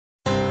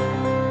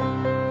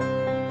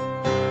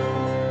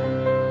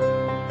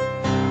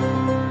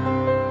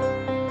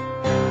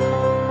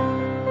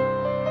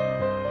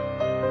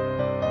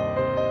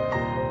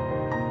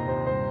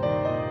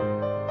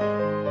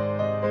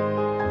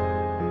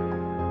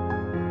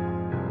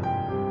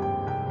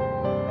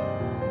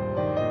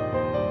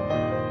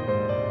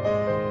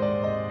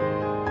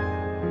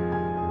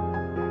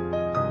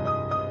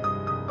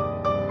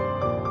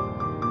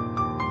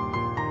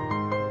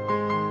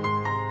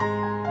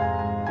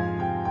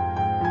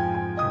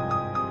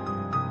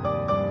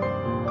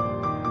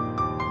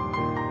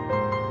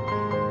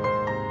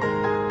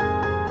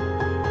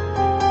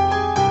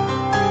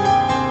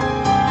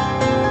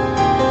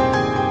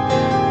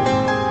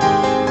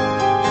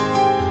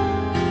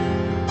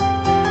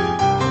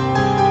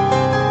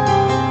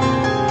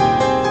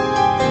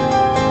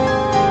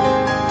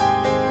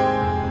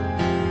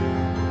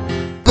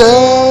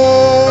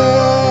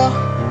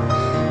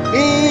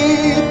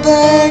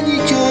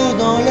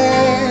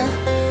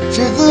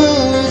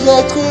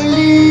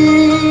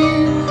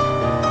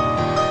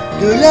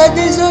la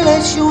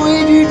désolation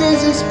et du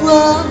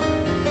désespoir,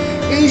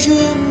 et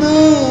je me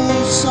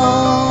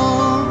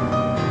sens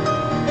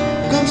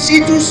comme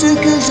si tout ce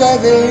que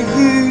j'avais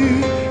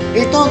vu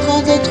est en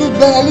train d'être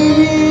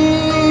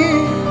balayé.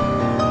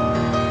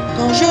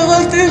 Quand je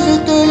refuse de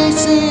te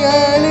laisser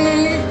aller,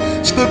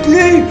 je peux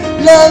plus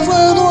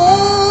l'avoir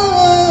droite.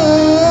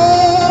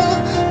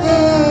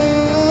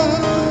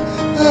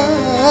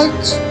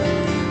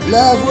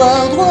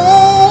 L'avoir droite.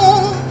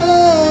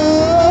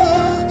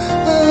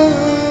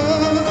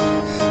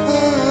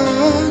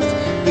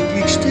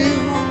 Depuis que je t'ai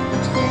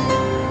rencontré.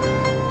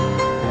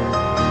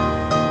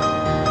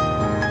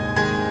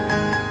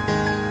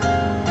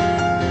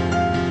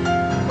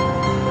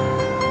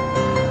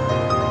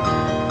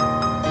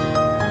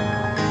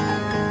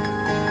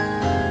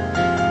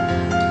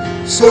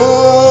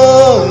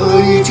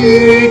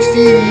 Solitude,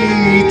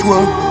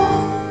 finis-toi.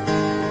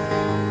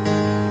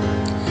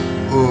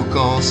 Oh,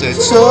 quand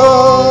cette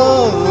solitude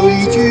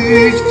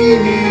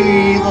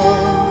finira.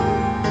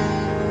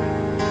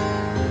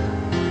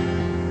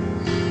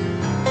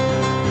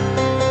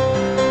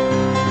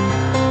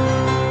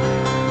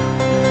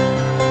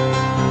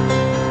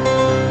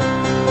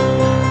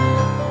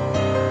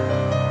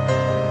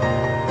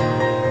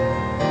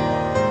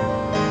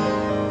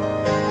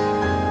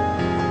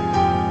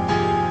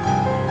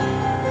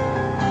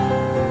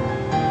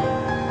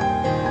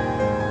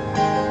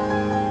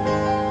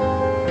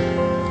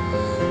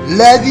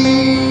 La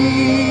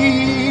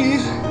vie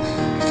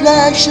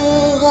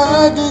flashera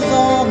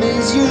devant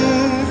mes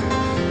yeux,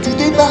 tout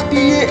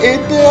éparpillé et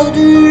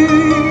perdu.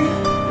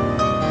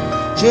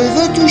 Je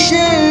veux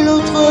toucher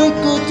l'autre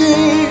côté,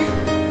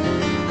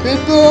 mais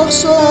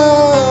personne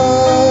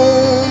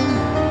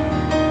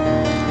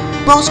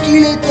pense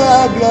qu'il est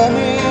à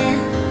blâmer.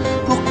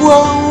 Pourquoi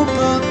on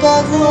peut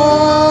pas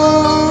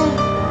voir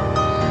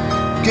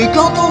que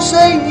quand on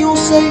saigne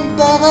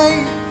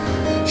pareil?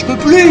 Je peux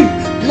plus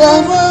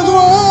l'avoir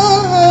droite.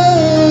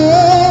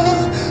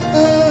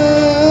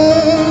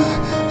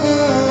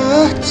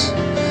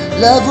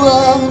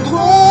 L'avoir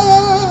droite.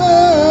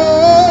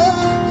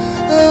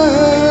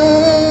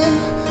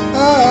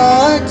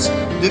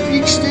 Depuis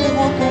que je t'ai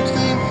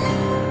rencontré.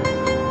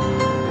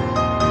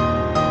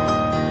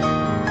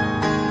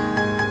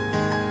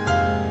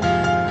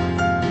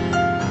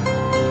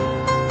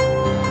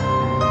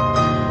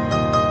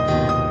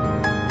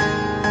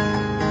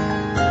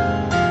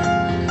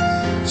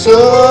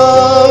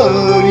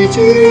 Solitude,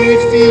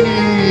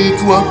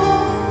 finis-toi.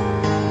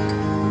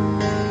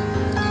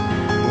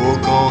 Oh,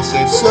 quand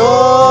cette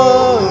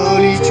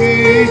solitude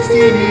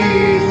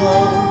finira.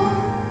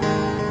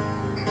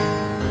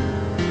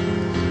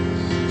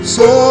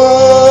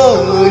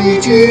 Solitude,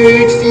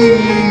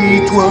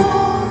 finis-toi.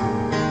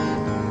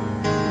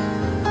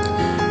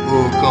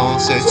 Oh, quand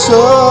cette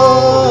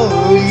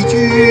solitude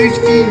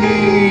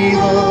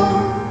finira.